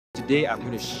today I'm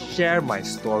going to share my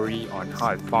story on how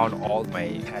I found all my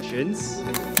passions.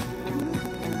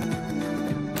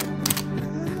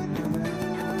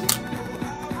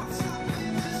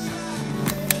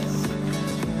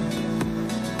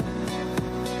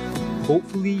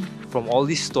 Hopefully, from all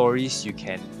these stories, you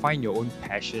can find your own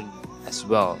passion as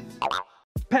well.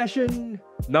 Passion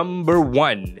number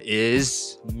 1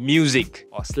 is music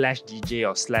or /DJ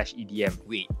or /EDM.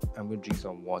 Wait, I'm gonna drink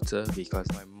some water because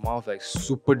my mouth is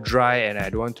super dry and I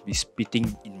don't want to be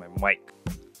spitting in my mic.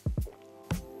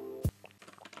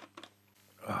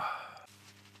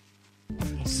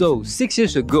 So 6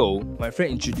 years ago, my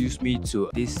friend introduced me to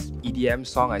this EDM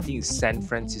song. I think it's San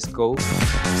Francisco.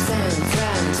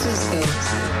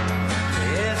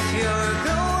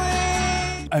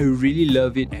 I really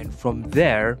love it, and from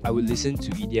there, I would listen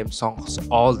to EDM songs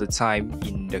all the time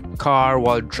in the car,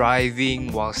 while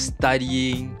driving, while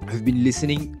studying. I've been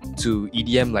listening to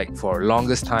EDM like for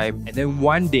longest time, and then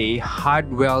one day,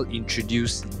 Hardwell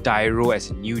introduced Dyro as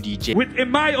a new DJ. With, in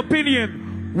my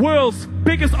opinion, world's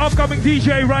biggest upcoming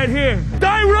DJ right here,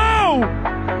 Dyro!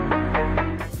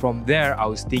 From there, I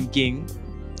was thinking,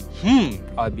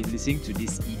 I've been listening to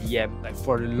this EDM like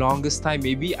for the longest time.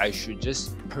 Maybe I should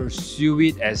just pursue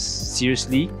it as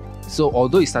seriously. So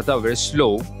although it started out very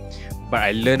slow, but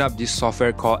I learned up this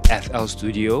software called FL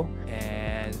Studio,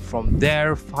 and from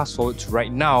there, fast forward to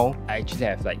right now, I actually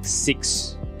have like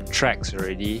 6 tracks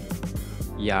already.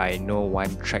 Yeah, I know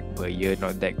 1 track per year,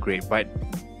 not that great, but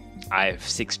I have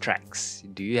 6 tracks.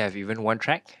 Do you have even 1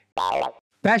 track?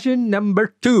 Passion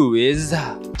number 2 is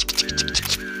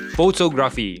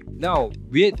photography. Now,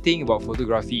 weird thing about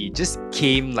photography, it just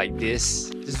came like this,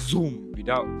 just zoom,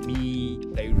 without me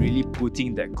like really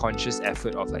putting that conscious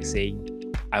effort of like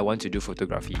saying, I want to do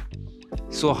photography.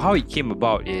 So how it came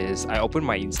about is I opened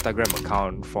my Instagram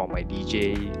account for my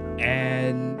DJ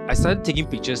and I started taking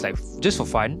pictures like just for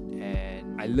fun,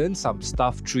 and I learned some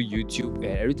stuff through YouTube,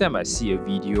 and every time I see a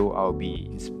video, I'll be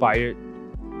inspired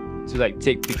to like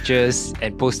take pictures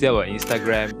and post it on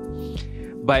Instagram.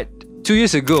 But 2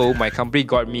 years ago, my company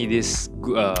got me this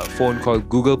phone called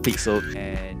Google Pixel,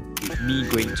 and with me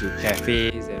going to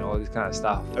cafes and all this kind of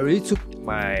stuff, I really took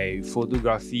my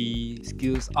photography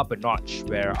skills up a notch,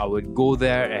 where I would go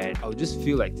there and I would just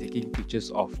feel like taking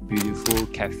pictures of beautiful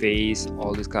cafes,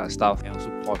 all this kind of stuff, and also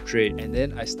portrait. And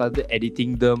then I started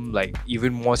editing them like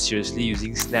even more seriously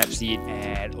using Snapseed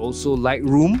and also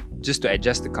Lightroom just to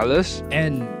adjust the colors.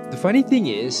 And the funny thing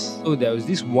is, so there was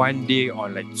this one day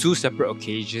on like 2 separate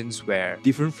occasions where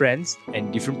different friends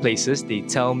and different places, they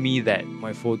tell me that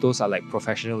my photos are like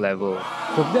professional level.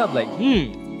 From there I'm like,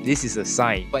 this is a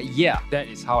sign. But yeah, that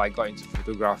is how I got into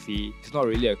photography. It's not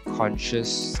really a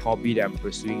conscious hobby that I'm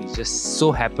pursuing. It just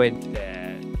so happened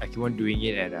that I keep on doing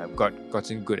it and I've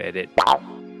gotten good at it.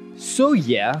 So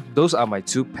yeah, those are my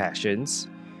 2 passions,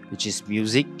 which is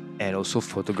music and also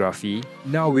photography.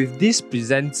 Now with this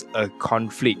presents a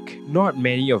conflict. Not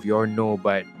many of y'all know,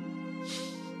 but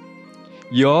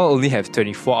y'all only have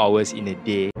 24 hours in a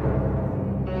day.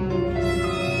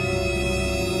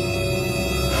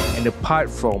 And apart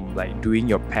from like doing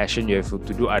your passion, you have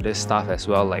to do other stuff as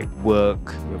well, like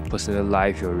work, your personal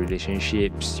life, your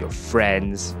relationships, your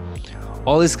friends.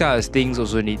 All these kind of things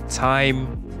also need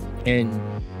time. And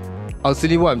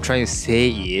ultimately, what I'm trying to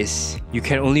say is you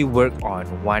can only work on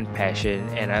 1 passion.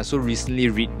 And I also recently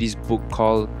read this book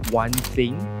called One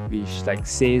Thing, which like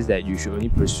says that you should only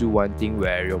pursue 1 thing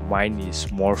where your mind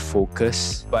is more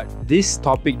focused. But this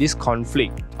topic, this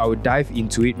conflict, I will dive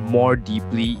into it more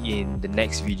deeply in the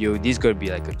next video. This is going to be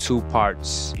like a 2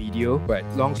 parts video. But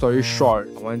long story short,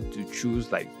 I want to choose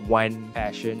like 1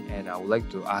 passion, and I would like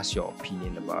to ask your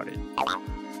opinion about it.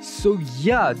 So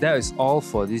yeah, that is all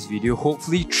for this video.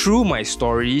 Hopefully through my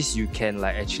stories, you can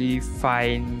like actually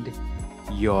find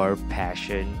your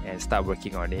passion and start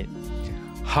working on it.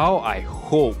 How I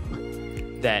hope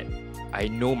that I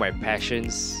know my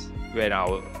passions when I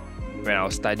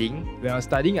was studying. When I was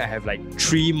studying, I have like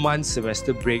 3 months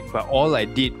semester break, but all I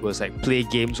did was like play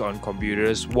games on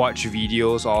computers, watch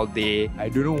videos all day. I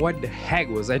don't know what the heck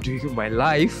was I doing with my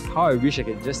life. How I wish I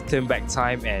could just turn back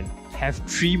time and have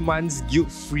 3 months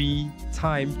guilt-free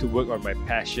time to work on my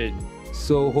passion.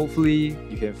 So hopefully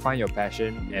you can find your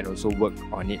passion and also work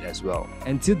on it as well.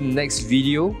 Until the next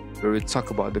video, where we talk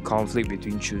about the conflict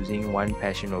between choosing 1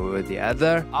 passion over the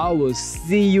other, I will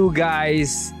see you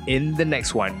guys in the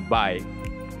next one. Bye.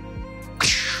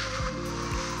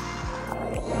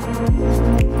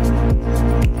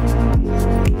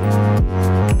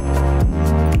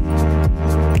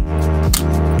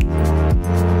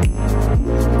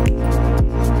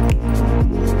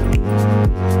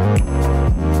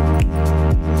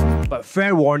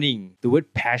 fair warning, the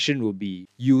word passion will be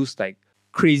used like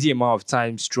crazy amount of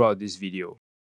times throughout this video.